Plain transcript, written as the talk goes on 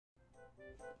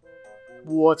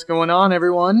What's going on,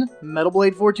 everyone?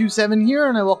 MetalBlade427 here,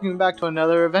 and I welcome you back to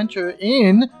another adventure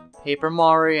in Paper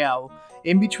Mario.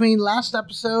 In between last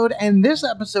episode and this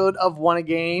episode of Wanna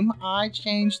Game, I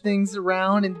changed things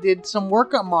around and did some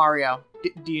work on Mario.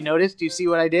 Do you notice? Do you see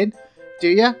what I did? Do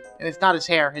ya? And it's not his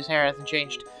hair. His hair hasn't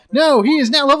changed. No, he is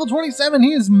now level 27.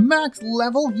 He is max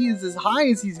level. He is as high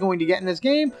as he's going to get in this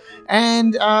game.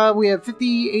 And we have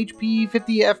 50 HP,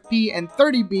 50 FP, and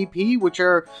 30 BP, which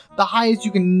are the highest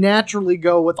you can naturally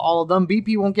go with all of them.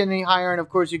 BP won't get any higher, and of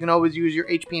course you can always use your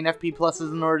HP and FP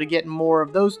pluses in order to get more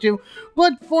of those two.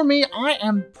 But for me, I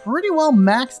am pretty well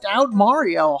maxed out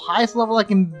Mario. Highest level I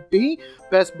can be.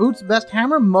 Best boots, best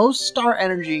hammer, most star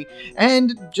energy.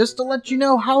 And just to let you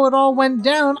know how it all went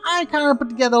down, I kind of put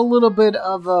together a little bit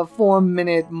of a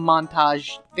 4-minute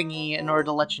montage thingy in order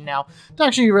to let you know. It's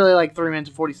actually really like 3 minutes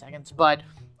and 40 seconds, but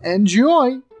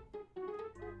enjoy!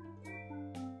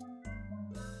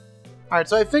 Alright,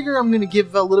 so I figure I'm going to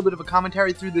give a little bit of a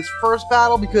commentary through this first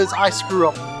battle because I screw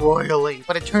up royally,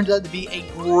 but it turned out to be a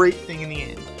great thing in the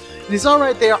end. And it's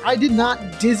alright there, I did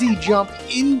not dizzy jump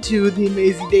into the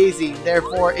Amazing Daisy,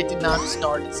 therefore it did not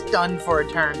start stunned for a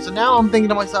turn. So now I'm thinking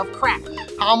to myself, crap,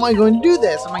 how am I going to do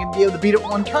this? Am I going to be able to beat it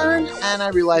one turn? And I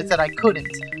realized that I couldn't.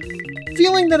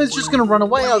 Feeling that it's just going to run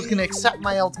away, I was going to accept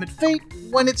my ultimate fate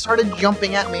when it started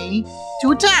jumping at me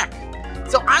to attack.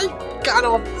 So I got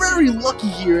off very lucky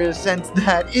here in a sense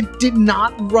that it did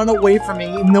not run away from me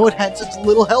even though it had such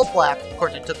little health left. Of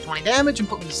course it took 20 damage and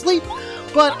put me to sleep,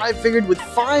 but I figured with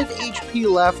 5 HP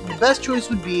left, the best choice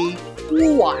would be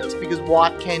Watt, because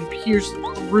Watt can pierce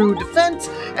through defense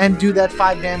and do that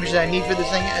 5 damage that I need for this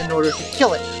thing in order to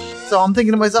kill it. So I'm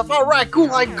thinking to myself, alright, cool,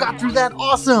 I got through that,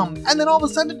 awesome! And then all of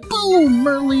a sudden, boom,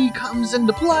 Merlee comes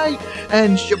into play,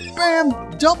 and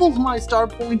shabam, doubles my star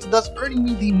points, thus earning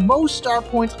me the most star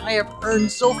points I have earned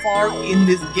so far in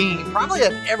this game. Probably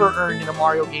I've ever earned in a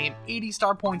Mario game, 80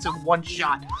 star points in one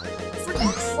shot.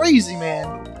 Freaking crazy,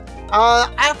 man.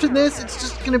 After this, it's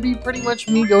just gonna be pretty much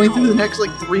me going through the next,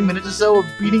 like, 3 minutes or so of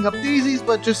beating up daisies,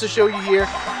 but just to show you here,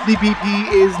 the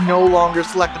BP is no longer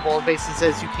selectable. It basically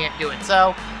says you can't do it,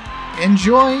 so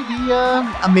enjoy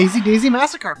the Amazing Daisy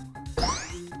Massacre.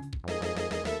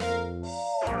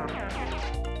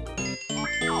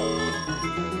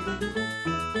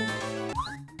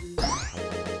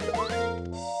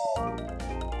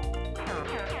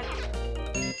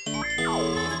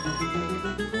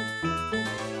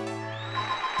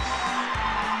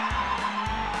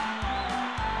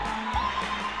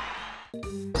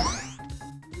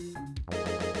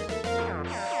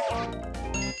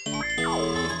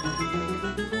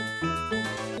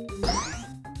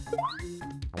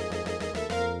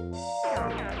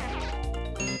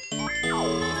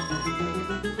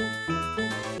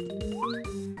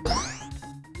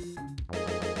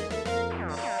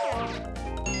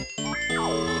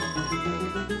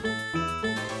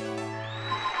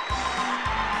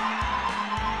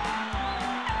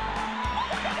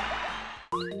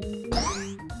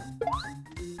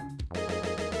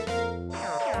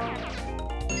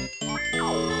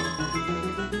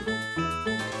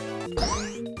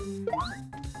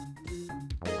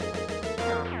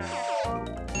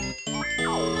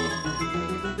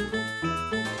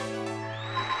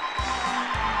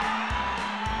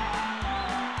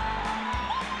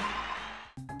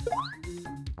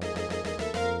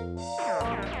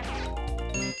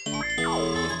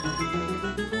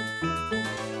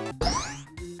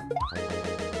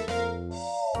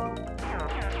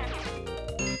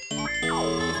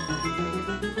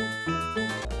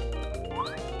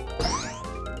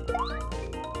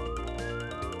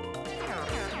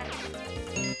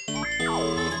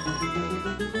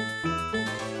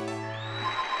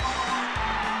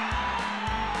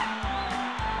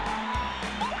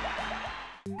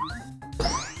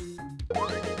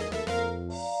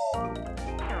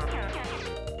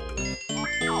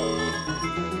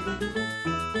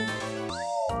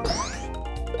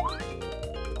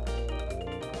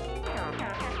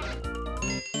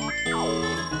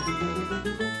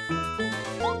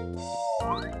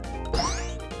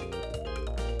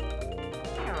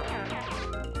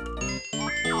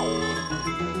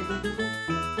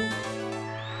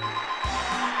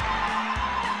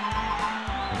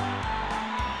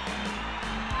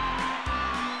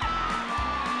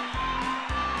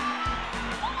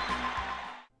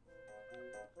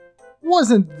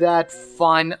 Wasn't that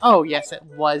fun? Oh, yes it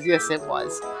was. Yes it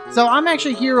was. So I'm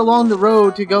actually here along the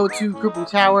road to go to Koopa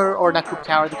Tower, or not Koopa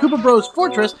Tower, the Koopa Bros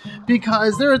Fortress,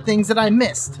 because there are things that I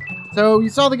missed. So you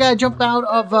saw the guy jump out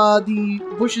of the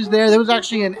bushes there. There was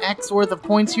actually an X worth of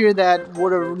points here that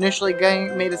would have initially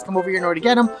made us come over here in order to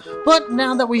get him. But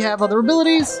now that we have other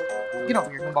abilities, Get over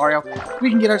here, Mario. We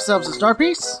can get ourselves a star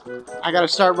piece. I gotta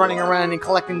start running around and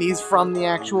collecting these from the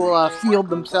actual field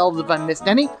themselves if I missed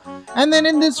any. And then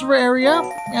in this area,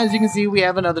 as you can see, we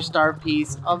have another star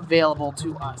piece available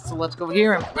to us. So let's go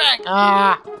here and bang!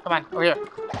 Ah! Come on, over here.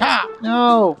 Ah!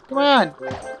 No! Come on!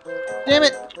 Damn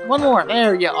it! One more.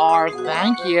 There you are.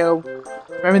 Thank you.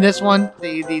 Remember this one?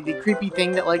 The creepy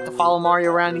thing that like to follow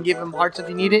Mario around and give him hearts if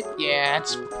you need it? Yeah,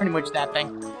 it's pretty much that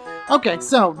thing. Okay,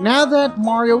 so now that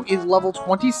Mario is level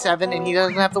 27 and he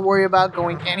doesn't have to worry about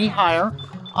going any higher,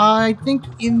 I think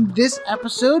in this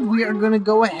episode we are going to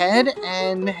go ahead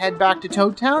and head back to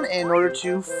Toad Town in order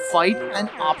to fight an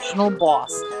optional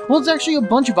boss. Well, it's actually a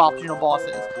bunch of optional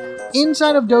bosses.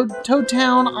 Inside of Toad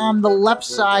Town on the left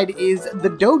side is the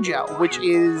Dojo, which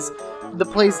is the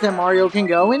place that Mario can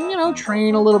go and, you know,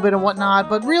 train a little bit and whatnot,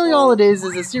 but really all it is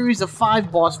a series of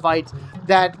 5 boss fights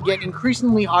that get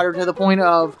increasingly harder to the point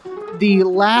of the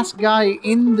last guy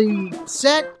in the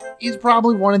set is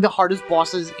probably one of the hardest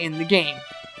bosses in the game.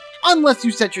 Unless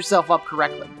you set yourself up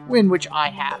correctly, in which I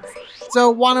have. So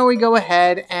why don't we go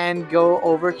ahead and go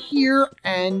over here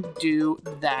and do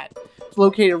that. It's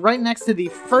located right next to the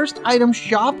first item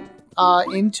shop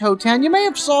in Toad Town. You may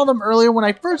have saw them earlier when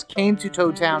I first came to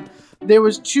Toad Town. There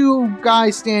was 2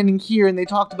 guys standing here and they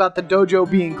talked about the dojo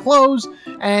being closed,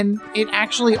 and it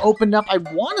actually opened up, I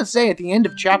want to say, at the end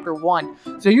of chapter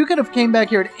 1. So you could have came back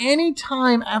here at any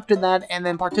time after that and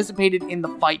then participated in the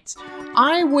fights.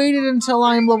 I waited until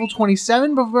I'm level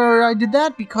 27 before I did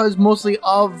that because mostly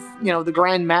of, you know, the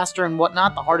Grand Master and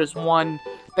whatnot, the hardest one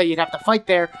that you'd have to fight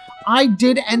there. I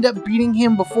did end up beating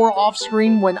him before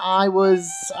off-screen when I was,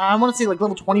 I want to say like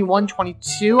level 21,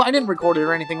 22. I didn't record it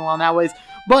or anything along that ways,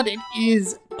 but it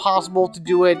is possible to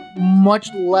do it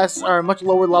much less or much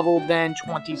lower level than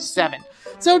 27.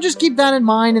 So just keep that in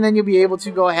mind and then you'll be able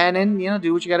to go ahead and, you know,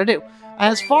 do what you gotta do.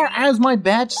 As far as my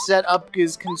badge setup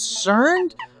is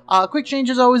concerned, quick change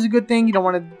is always a good thing. You don't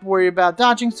want to worry about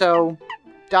dodging, so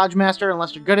Dodge Master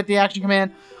unless you're good at the action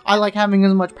command. I like having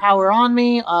as much power on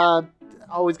me.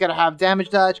 Always got to have damage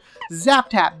dodge. Zap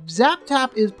Tap. Zap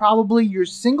Tap is probably your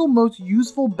single most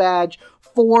useful badge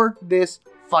for this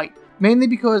fight. Mainly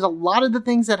because a lot of the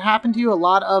things that happen to you, a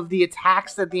lot of the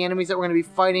attacks that the enemies that we're going to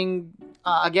be fighting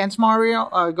against Mario,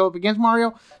 go up against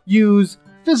Mario, use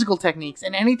physical techniques.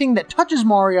 And anything that touches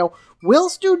Mario will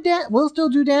still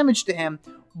do damage to him,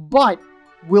 but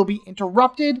will be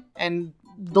interrupted and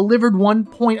delivered 1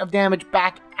 point of damage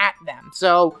back at them.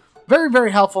 So very,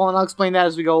 very helpful, and I'll explain that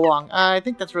as we go along. I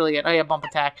think that's really it. I have bump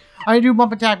attack. I do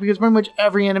bump attack because pretty much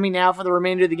every enemy now for the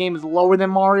remainder of the game is lower than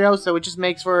Mario, so it just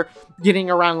makes for getting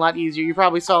around a lot easier. You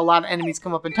probably saw a lot of enemies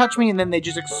come up and touch me, and then they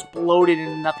just exploded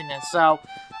into nothingness. So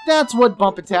that's what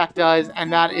bump attack does,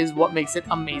 and that is what makes it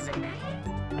amazing.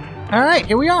 Alright,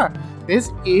 here we are.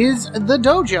 This is the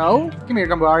dojo. Come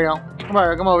here, Mario. Come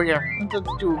on, come over here. Let's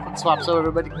do a quick swap so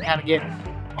everybody can kind of get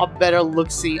a better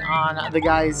look-see on the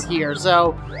guys here.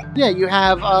 So, yeah, you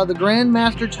have the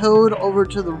Grandmaster Toad over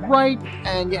to the right,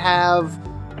 and you have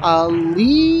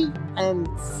Lee and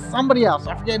somebody else.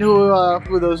 I forget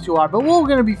who those 2 are, but we're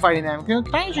going to be fighting them.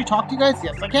 Can I actually talk to you guys?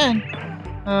 Yes, I can.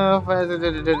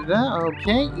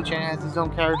 Okay, each enemy has his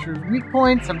own character's weak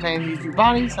points. Sometimes use your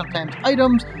body, sometimes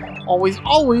items.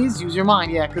 Always use your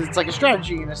mind. Yeah, because it's like a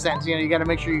strategy in a sense. You know, you got to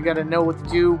make sure you got to know what to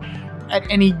do at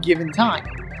any given time.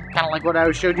 Kind of like what I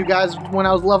showed you guys when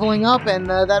I was leveling up and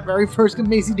that very first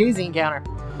Mazy Daisy encounter.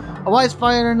 A wise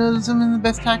fighter knows something the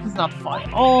best tactic is not to fight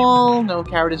at all. No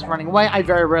cowardice running away. I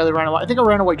very rarely run away. I think I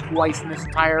ran away twice in this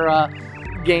entire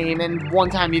game, and one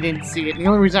time you didn't see it. And the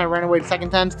only reason I ran away the second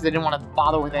time is because I didn't want to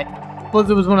bother with it. Plus,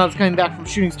 it was when I was coming back from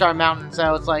Shooting Star Mountain,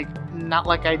 so it's like, not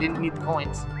like I didn't need the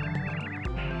coins.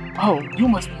 Oh, you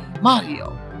must be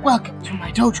Mario. Welcome to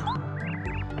my dojo.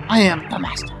 I am the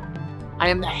master. I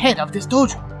am the head of this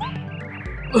dojo.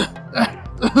 Please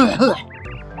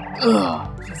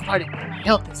pardon me, my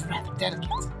health is rather delicate.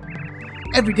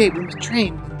 Every day we must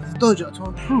train in this dojo to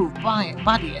improve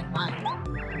body and mind.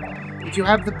 If you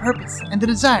have the purpose and the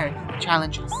desire, you will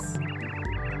challenge us.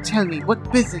 Tell me,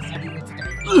 what business have you here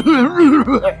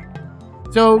today?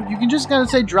 So you can just kind of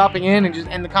say dropping in and just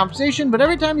end the conversation, but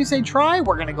every time you say try,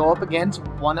 we're going to go up against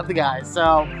one of the guys.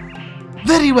 So,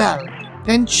 very well.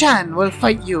 Then Chan will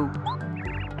fight you.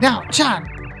 Now, Chan,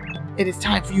 it is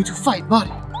time for you to fight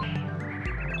Mario.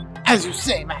 As you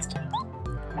say, Master.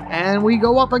 And we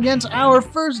go up against our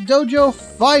first dojo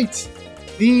fight.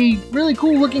 The really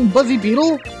cool looking Buzzy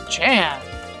Beetle, Chan.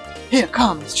 Here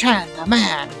comes Chan the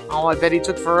man. Oh, I bet he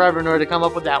took forever in order to come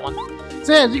up with that one.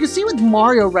 So yeah, as you can see with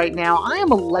Mario right now, I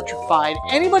am electrified.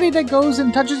 Anybody that goes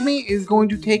and touches me is going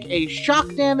to take a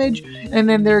shock damage, and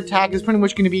then their attack is pretty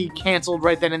much going to be canceled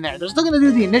right then and there. They're still going to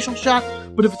do the initial shot,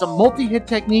 but if it's a multi-hit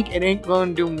technique, it ain't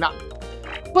going to do nothing.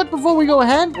 But before we go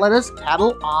ahead, let us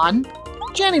tattle on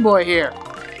Jenny Boy here.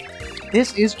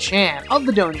 This is Chan of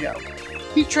the Dojo.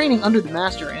 He's training under the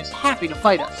Master and is happy to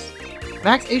fight us.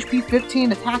 Max HP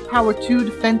 15, attack power 2,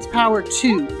 defense power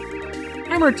 2.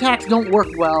 Hammer attacks don't work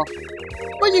well,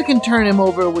 but you can turn him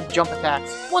over with jump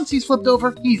attacks. Once he's flipped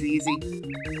over, he's easy.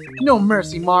 No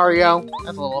mercy, Mario.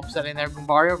 That's a little upsetting there,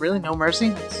 Mario. Really? No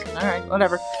mercy? Alright,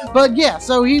 whatever. But yeah,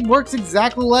 so he works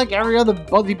exactly like every other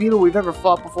Buzzy Beetle we've ever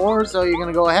fought before. So you're going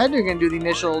to go ahead, you're going to do the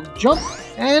initial jump,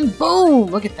 and boom!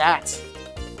 Look at that.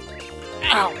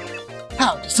 Ow!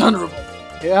 How dishonorable.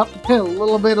 Yep, a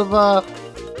little bit of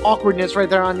awkwardness right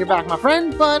there on your back, my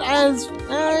friend. But as,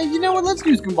 you know what, let's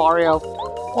use Goombario.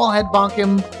 We'll head bonk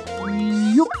him.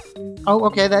 Oh,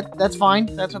 okay, that's fine.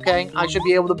 That's okay. I should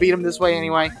be able to beat him this way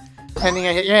anyway. Pending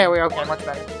a hit. Yeah, we're okay, much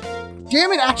better.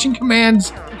 Damn it, action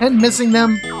commands and missing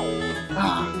them.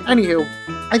 Anywho,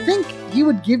 I think he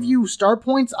would give you star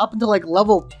points up until like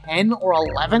level 10 or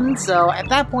 11. So at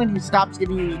that point, he stops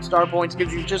giving you star points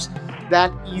because he's just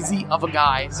that easy of a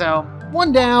guy. So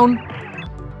one down.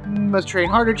 Must train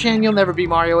harder, Chan. You'll never beat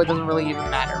Mario. It doesn't really even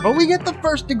matter. But we get the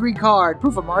first degree card.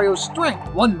 Proof of Mario's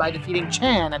strength. Won by defeating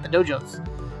Chan at the dojos.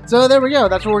 So there we go.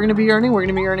 That's what we're going to be earning. We're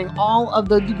going to be earning all of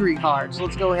the degree cards. So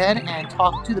let's go ahead and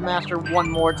talk to the Master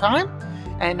one more time.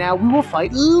 And now we will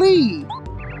fight Lee.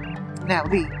 Now,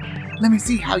 Lee, let me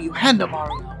see how you handle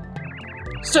Mario.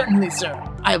 Certainly, sir.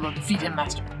 I will defeat him,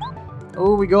 Master.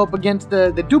 Oh, we go up against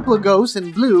the Dupla Ghost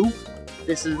in blue.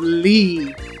 This is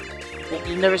Lee.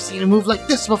 You've never seen a move like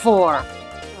this before.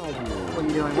 What are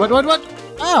you doing? What?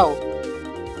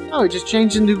 Oh, he just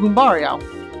changed into Goombario.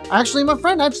 Actually, my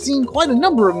friend, I've seen quite a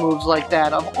number of moves like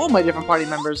that of all my different party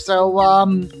members. So,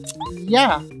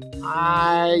 yeah.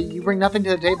 You bring nothing to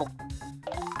the table.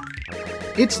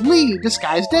 It's Lee,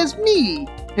 disguised as me.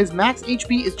 His max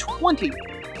HP is 20.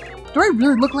 Do I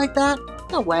really look like that?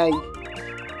 No way.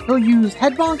 He'll use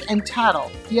Head Bonk and Tattle.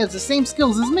 He has the same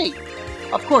skills as me.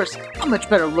 Of course, I'm much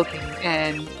better looking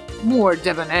and more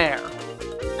debonair.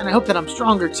 And I hope that I'm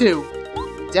stronger too.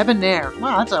 Debonair.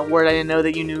 Wow, that's a word I didn't know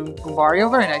that you knew, Goombario.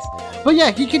 Very nice. But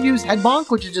yeah, he can use Head Bonk,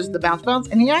 which is just the bounce,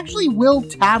 and he actually will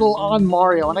tattle on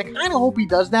Mario. And I kind of hope he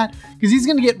does that, because he's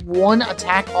going to get one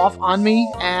attack off on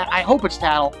me, and I hope it's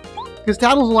Tattle. Because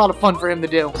Tattle's a lot of fun for him to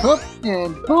do. Whoop,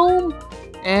 and boom.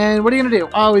 And what are you going to do?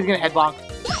 Oh, he's going to Head Bonk.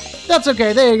 That's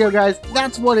okay, there you go, guys.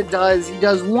 That's what it does. He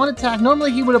does one attack.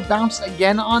 Normally, he would have bounced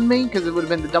again on me, because it would have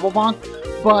been the double bonk.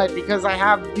 But because I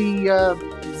have the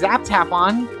Zap Tap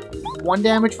on, 1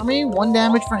 damage for me, 1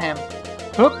 damage for him.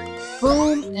 Hoop,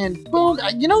 boom, and boom.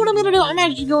 You know what I'm going to do? I'm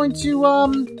actually going to,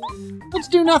 let's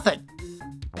do nothing.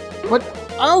 What?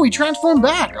 Oh, he transformed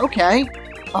back. Okay.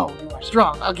 Oh, you are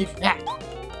strong. I'll give you that.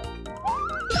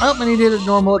 Oh, and he did a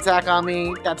normal attack on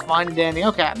me. That's fine and dandy.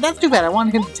 Okay, that's too bad. I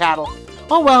wanted him to tattle.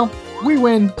 Oh well, we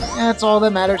win. That's all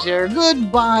that matters here.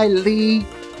 Goodbye, Lee.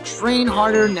 Train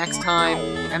harder next time,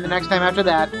 and the next time after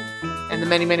that, and the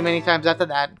many, many, many times after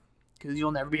that, because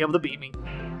you'll never be able to beat me.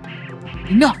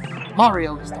 Enough!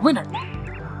 Mario is the winner.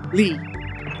 Lee,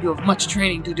 you have much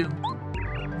training to do.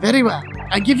 Very well.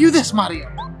 I give you this, Mario.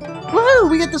 Woohoo!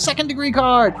 We get the 2nd degree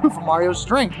card. Proof of Mario's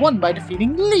strength, won by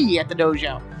defeating Lee at the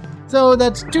dojo. So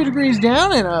that's 2 degrees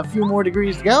down and a few more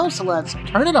degrees to go, so let's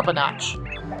turn it up a notch.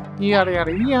 Yada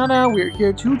yada yada, we're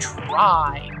here to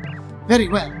try. Very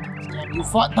well, and you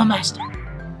fought the Master.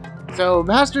 So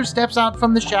Master steps out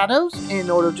from the shadows in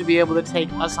order to be able to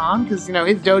take us on, because, you know,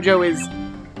 his dojo is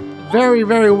very,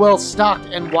 very well stocked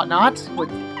and whatnot, with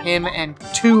him and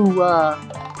 2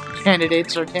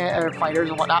 candidates or fighters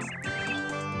and whatnot.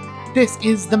 This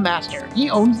is the Master. He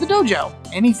owns the dojo,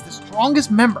 and he's the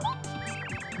strongest member.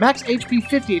 Max HP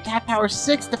 50, attack power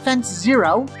 6, defense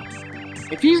 0.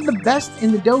 If he's the best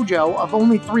in the dojo of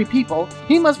only 3 people,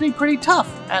 he must be pretty tough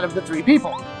out of the 3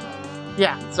 people.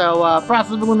 Yeah, so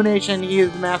process of elimination, he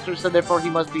is the Master, so therefore he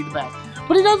must be the best.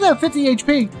 But he does have 50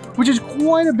 HP, which is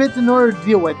quite a bit in order to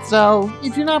deal with, so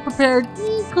if you're not prepared,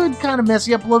 he could kind of mess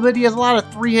you up a little bit. He has a lot of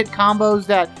 3-hit combos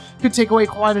that could take away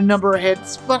quite a number of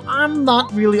hits, but I'm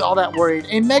not really all that worried.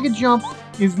 A Mega Jump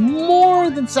is more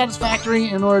than satisfactory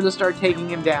in order to start taking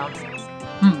him down.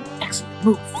 Excellent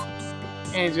move.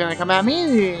 And he's gonna come at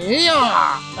me. Yeah!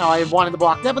 Oh, I wanted to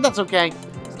block that, but that's okay.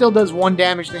 Still does 1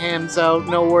 damage to him, so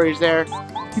no worries there.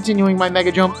 Continuing my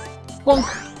Mega Jump. Bonk.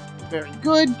 Very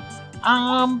good.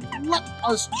 Let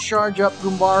us charge up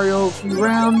Goombario a few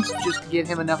rounds, just to get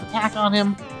him enough attack on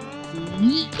him.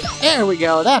 There we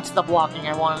go. That's the blocking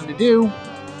I wanted to do.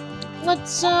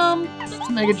 Let's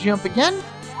mega jump again.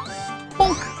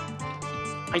 Bonk!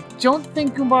 I don't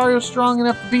think Goombario's strong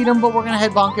enough to beat him, but we're gonna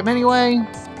head bonk him anyway.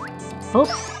 Oh,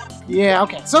 yeah,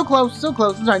 okay. So close, so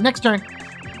close. Sorry, next turn.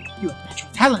 You have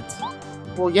natural talent.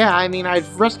 Well, yeah, I mean,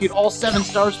 I've rescued all 7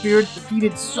 Star Spirits,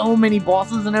 defeated so many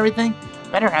bosses and everything.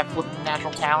 Better have flipping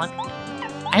natural talent.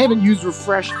 I haven't used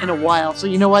Refresh in a while, so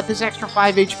you know what? This extra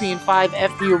 5 HP and 5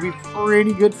 FP will be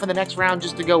pretty good for the next round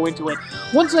just to go into it.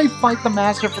 Once I fight the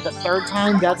Master for the 3rd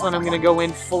time, that's when I'm going to go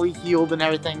in fully healed and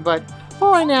everything. But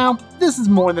for right now, this is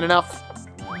more than enough.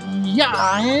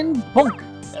 Yeah, and bonk.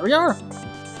 There we are.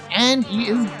 And he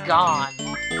is gone.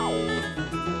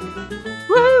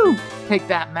 Woohoo! Take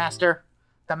that, Master.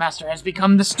 The Master has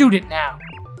become the student now.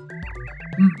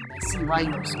 I see why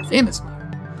you are so famous, Mario.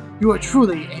 You are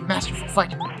truly a masterful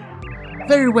fighter.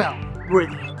 Very well,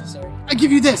 worthy adversary. I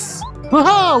give you this!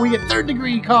 Haha! We get 3rd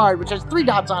degree card, which has 3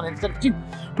 dots on it instead of 2.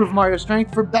 Proof Mario's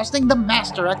strength for besting the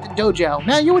Master at the dojo.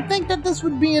 Now, you would think that this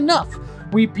would be enough.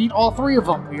 We beat all 3 of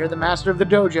them. We are the Master of the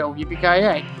dojo,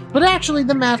 yippee-ki-yay. But actually,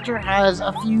 the Master has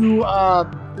a few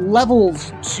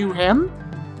levels to him.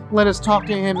 Let us talk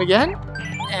to him again.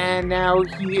 And now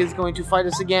he is going to fight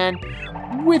us again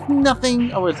with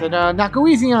nothing. Oh, is it not go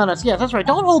easy on us? Yes, that's right.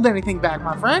 Don't hold anything back,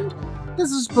 my friend.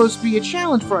 This is supposed to be a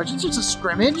challenge for us. It's just a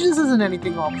scrimmage. This isn't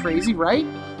anything all crazy, right?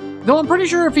 Though I'm pretty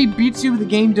sure if he beats you, the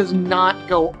game does not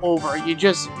go over. You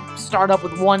just start up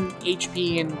with 1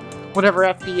 HP and whatever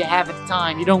FP you have at the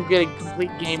time. You don't get a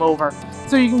complete game over.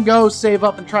 So you can go, save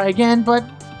up, and try again, but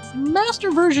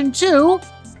Master version 2,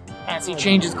 as he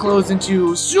changes clothes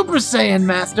into Super Saiyan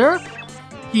Master,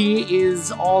 he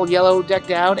is all yellow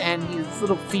decked out, and his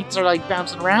little feet are like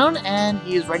bouncing around, and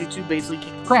he is ready to basically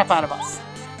kick the crap out of us.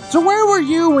 So where were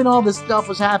you when all this stuff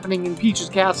was happening in Peach's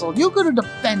castle? You could have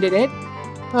defended it.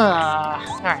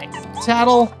 Alright.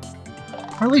 Tattle.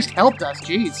 Or at least helped us,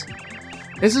 jeez.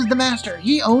 This is the Master.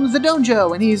 He owns the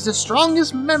dojo, and he's the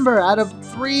strongest member out of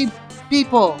 3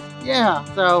 people. Yeah,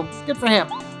 so good for him.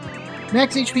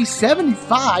 Max HP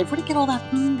 75. Where'd he get all that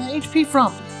HP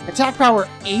from? Attack power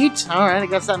 8. Alright, I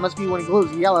guess that must be when he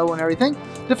glows yellow and everything.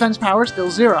 Defense power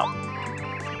still 0.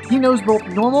 He knows both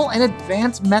normal and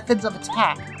advanced methods of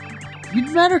attack.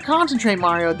 You'd better concentrate,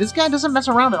 Mario. This guy doesn't mess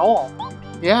around at all.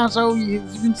 Yeah, so as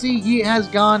you can see, he has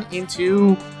gone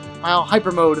into, well,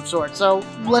 hyper mode of sorts. So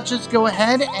let's just go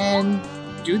ahead and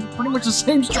do pretty much the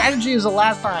same strategy as the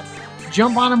last time.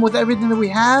 Jump on him with everything that we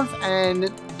have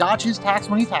and dodge his attacks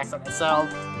when he attacks us. So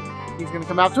he's going to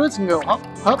come out to us and go up,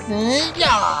 up, and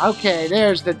yeah. Okay,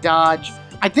 there's the dodge.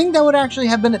 I think that would actually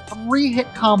have been a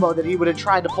 3-hit combo that he would have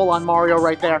tried to pull on Mario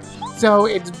right there. So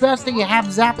it's best that you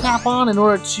have Zap Tap on in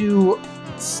order to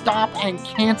stop and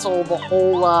cancel the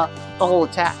whole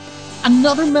attack.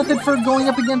 Another method for going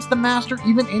up against the Master,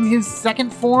 even in his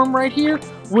 2nd form right here,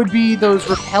 would be those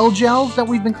repel gels that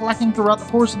we've been collecting throughout the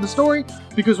course of the story,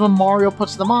 because when Mario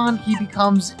puts them on, he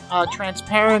becomes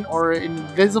transparent or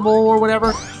invisible or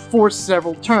whatever for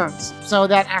several turns. So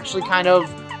that actually kind of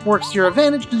works to your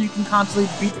advantage, because you can constantly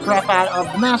beat the crap out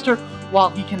of the Master while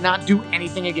he cannot do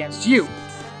anything against you.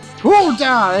 Ooh,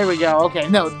 there we go. Okay,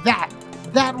 no, that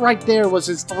right there was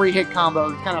his 3-hit combo.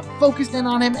 He kind of focused in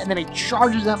on him, and then he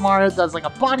charges at Mario, does like a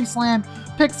body slam,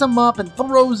 picks him up and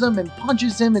throws him and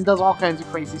punches him and does all kinds of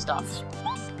crazy stuff.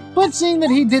 But seeing that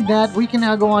he did that, we can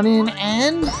now go on in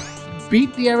and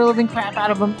beat the ever-living crap out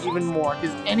of him even more,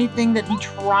 because anything that he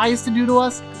tries to do to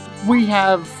us, we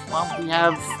have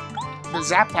the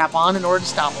Zap Tap on in order to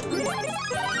stop him.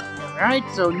 Alright,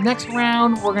 so next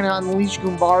round, we're going to unleash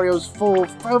Goombario's full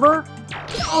fervor.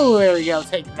 Oh, there we go,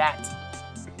 take that.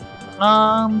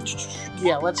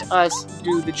 Yeah, let's us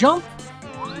do the jump.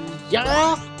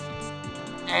 Yeah.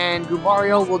 And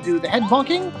Goombario will do the head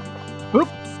bonking. Boop,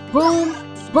 boom,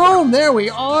 boom, there we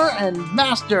are, and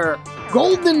Master,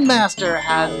 Golden Master,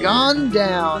 has gone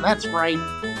down. That's right.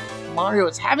 Mario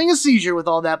is having a seizure with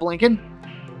all that blinking.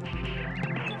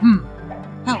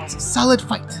 That was a solid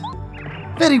fight.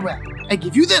 Very well. I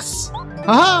give you this.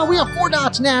 Haha, we have 4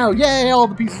 dots now. Yay, all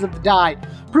the pieces of the die.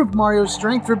 Proof Mario's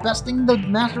strength for besting the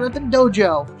Master at the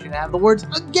dojo. Should have the words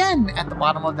again at the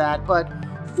bottom of that, but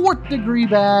 4th degree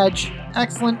badge.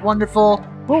 Excellent, wonderful.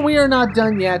 But we are not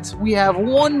done yet. We have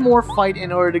 1 more fight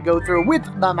in order to go through with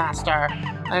the Master.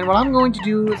 And what I'm going to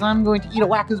do is I'm going to eat a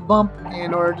Whacka's Bump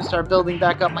in order to start building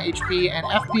back up my HP and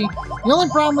FP. The only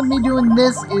problem with me doing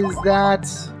this is that,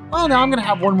 well, no, I'm going to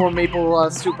have 1 more Maple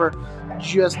Super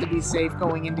just to be safe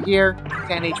going into here.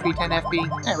 10 HP, 10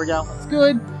 FP. There we go. That's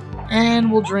good.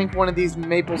 And we'll drink one of these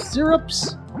maple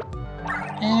syrups.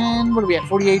 And what are we at?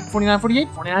 48, 49, 48?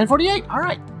 49, 48.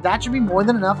 Alright, that should be more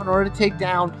than enough in order to take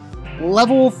down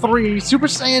level 3, Super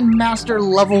Saiyan Master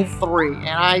level 3. And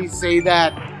I say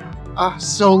that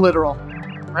so literal.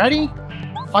 Ready?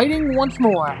 Fighting once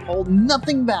more. Hold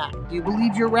nothing back. Do you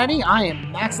believe you're ready? I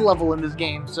am max level in this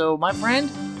game. So, my friend,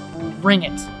 bring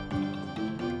it.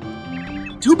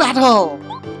 To battle!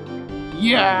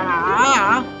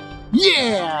 Yeah!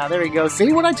 Yeah! There we go.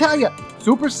 See what I tell you?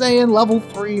 Super Saiyan Level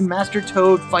 3 Master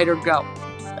Toad Fighter Go.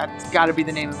 That's gotta be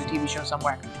the name of the TV show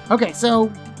somewhere. Okay,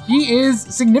 so he is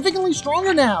significantly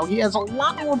stronger now. He has a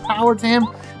lot more power to him,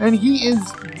 and he is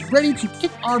ready to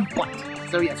kick our butt.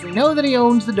 So yes, we know that he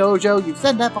owns the dojo. You've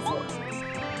said that before.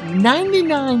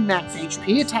 99 max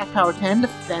HP, attack power 10,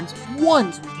 defense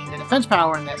 1. So we gain the defense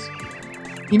power in this.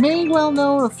 He may well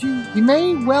know a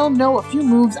few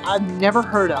moves I've never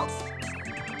heard of.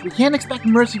 We can't expect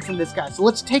mercy from this guy, so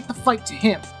let's take the fight to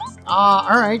him.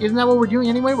 Alright, isn't that what we're doing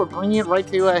anyway? We're bringing it right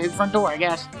to his front door, I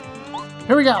guess.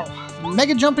 Here we go.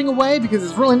 Mega jumping away, because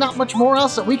there's really not much more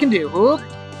else that we can do. Whoop.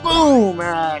 Boom!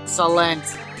 Excellent.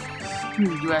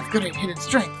 You have good hidden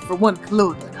strength for one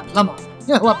clothed like a plumber.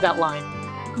 I love that line.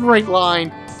 Great line.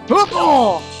 Whoop.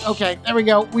 Oh! Okay, there we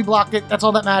go. We blocked it. That's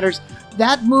all that matters.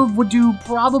 That move would do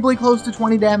probably close to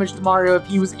 20 damage to Mario if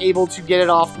he was able to get it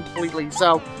off completely,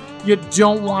 so you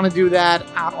don't want to do that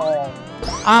at all.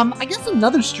 I guess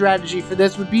another strategy for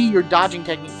this would be your dodging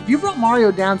technique. If you brought Mario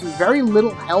down to very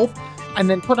little health and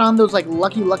then put on those like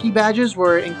lucky badges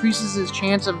where it increases his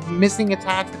chance of missing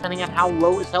attacks depending on how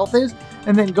low his health is,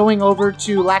 and then going over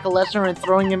to Lackluster and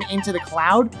throwing him into the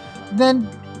cloud, then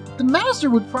the Master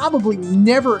would probably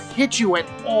never hit you at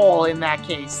all in that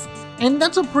case. And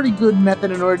that's a pretty good method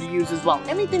in order to use as well.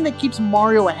 Anything that keeps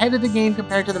Mario ahead of the game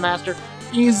compared to the Master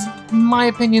is, in my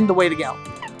opinion, the way to go.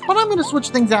 But I'm going to switch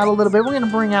things out a little bit. We're going to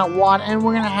bring out Watt, and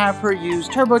we're going to have her use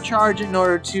Turbocharge in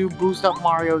order to boost up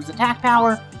Mario's attack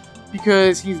power,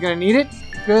 because he's going to need it.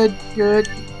 Good, good.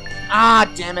 Ah,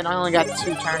 damn it, I only got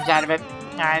 2 turns out of it.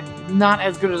 Not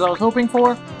as good as I was hoping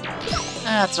for.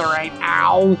 That's alright.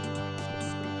 Ow.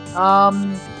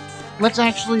 Let's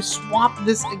actually swap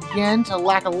this again to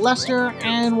Lackluster,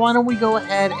 and why don't we go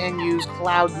ahead and use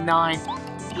Cloud 9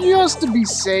 just to be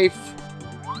safe.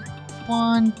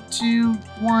 1, 2,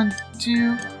 1,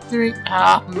 2, 3.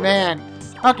 Ah, man.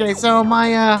 Okay, so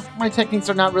my my techniques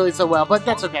are not really so well, but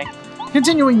that's okay.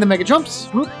 Continuing the Mega Jumps.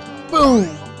 Whoop, boom.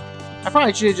 I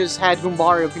probably should have just had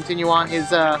Goombario continue on his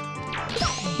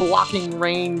blocking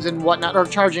reins and whatnot, or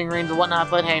charging reins and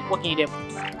whatnot, but hey, what can you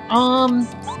do?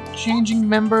 Changing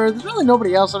member. There's really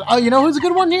nobody else. Oh, you know who's a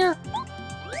good one here?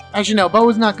 Actually, no. Bo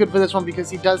is not good for this one because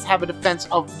he does have a defense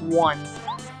of 1.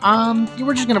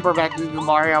 We're just gonna bring back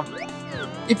Goombario.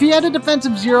 If he had a defense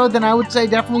of 0, then I would say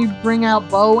definitely bring out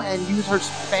Bo and use her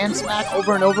Fan Smack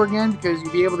over and over again, because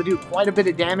you'd be able to do quite a bit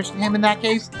of damage to him in that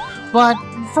case. But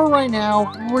for right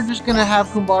now, we're just gonna have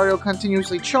Goombario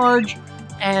continuously charge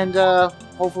and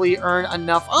hopefully earn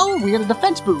enough. Oh, we got a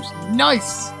defense boost.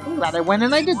 Nice! I'm glad I went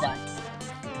and I did that.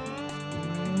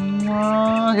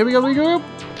 Here we go,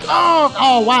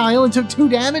 Oh, wow, I only took 2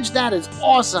 damage? That is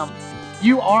awesome.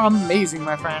 You are amazing,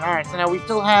 my friend. Alright, so now we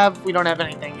don't have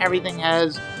anything. Everything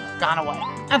has gone away.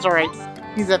 That's alright.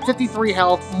 He's at 53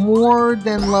 health, more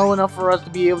than low enough for us to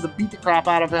be able to beat the crap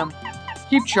out of him.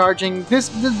 Keep charging. This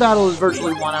battle is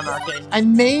virtually won in our case. I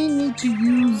may need to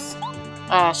use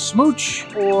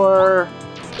Smooch, or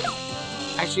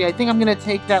actually, I think I'm going to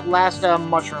take that last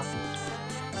Mushroom.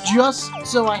 Just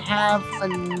so I have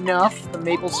enough, the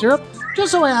maple syrup,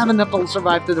 just so I have enough to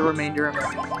survive through the remainder of it.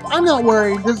 I'm not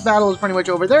worried, this battle is pretty much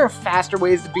over. There are faster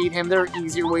ways to beat him, there are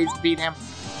easier ways to beat him,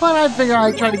 but I figure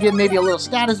I'd try to give maybe a little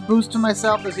status boost to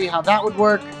myself to see how that would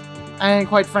work, and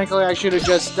quite frankly, I should have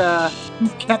just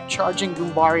kept charging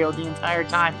Goombario the entire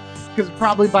time, because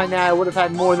probably by now I would have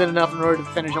had more than enough in order to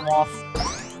finish him off.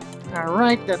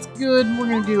 Alright, that's good. We're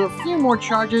going to do a few more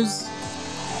charges.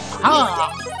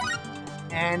 Ha!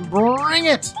 And bring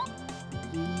it!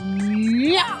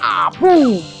 Yeah!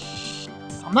 Boom!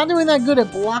 I'm not doing that good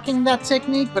at blocking that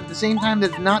technique, but at the same time,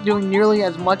 it's not doing nearly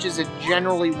as much as it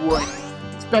generally would.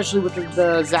 Especially with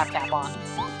the Zap Tap on.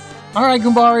 Alright,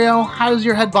 Goombario, how does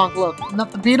your head bonk look?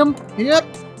 Enough to beat him? Yep!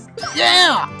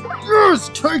 Yeah! Yes!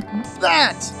 Take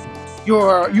that! You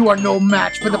are no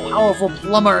match for the powerful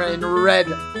plumber in red.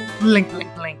 Blink,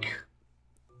 blink, blink.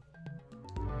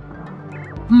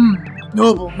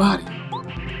 Noble Mario.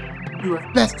 You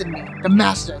have bested me, the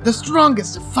master, the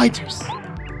strongest of fighters.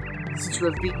 Since you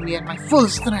have beaten me at my full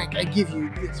strength, I give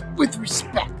you this with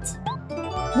respect.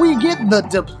 We get the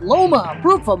diploma,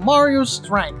 proof of Mario's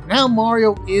strength. Now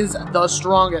Mario is the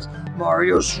strongest.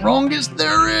 Mario strongest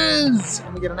there is!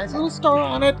 And we get a nice little star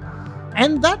on it.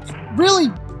 And that's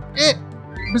really it.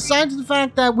 Besides the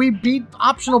fact that we beat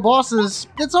optional bosses,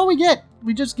 that's all we get.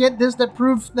 We just get this that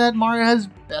proves that Mario has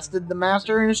bested the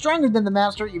Master and is stronger than the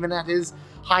Master even at his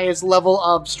highest level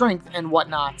of strength and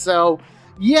whatnot. So,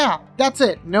 yeah, that's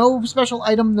it. No special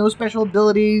item, no special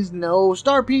abilities, no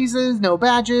star pieces, no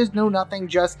badges, no nothing.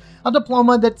 Just a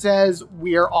diploma that says,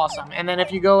 we're awesome. And then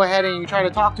if you go ahead and you try to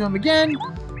talk to him again,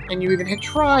 and you even hit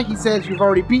try, he says, you've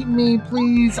already beaten me,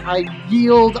 please, I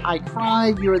yield, I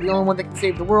cry, you're the only one that can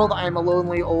save the world, I am a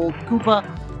lonely old Koopa,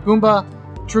 Goomba,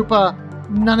 Troopa,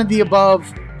 none of the above,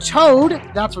 Toad,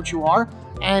 that's what you are,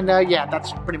 and yeah,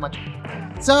 that's pretty much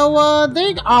it. So,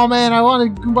 oh man, I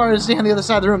wanted Goomba to stay on the other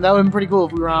side of the room, that would have been pretty cool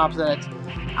if we were on opposite ends.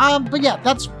 But yeah,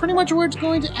 that's pretty much where it's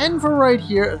going to end for right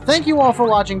here. Thank you all for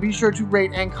watching. Be sure to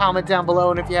rate and comment down below.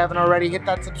 And if you haven't already, hit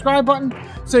that subscribe button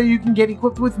so you can get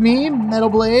equipped with me, Metal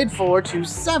Blade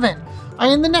 427.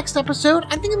 In the next episode,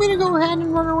 I think I'm going to go ahead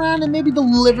and run around and maybe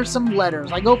deliver some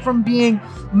letters. I go from being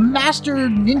Master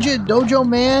Ninja Dojo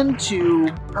Man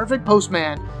to Perfect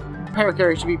Postman.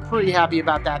 Paracarry should be pretty happy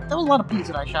about that. There was a lot of peas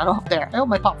that I shot off there. I hope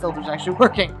my pop filter's actually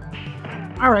working.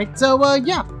 Alright, so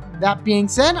yeah. That being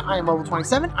said, I am level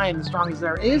 27, I am the strongest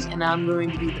there is, and I'm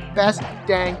going to be the best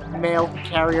dang mail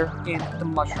carrier in the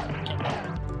Mushroom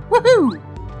Kingdom.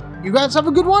 Woohoo! You guys have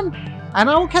a good one, and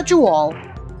I will catch you all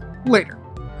later.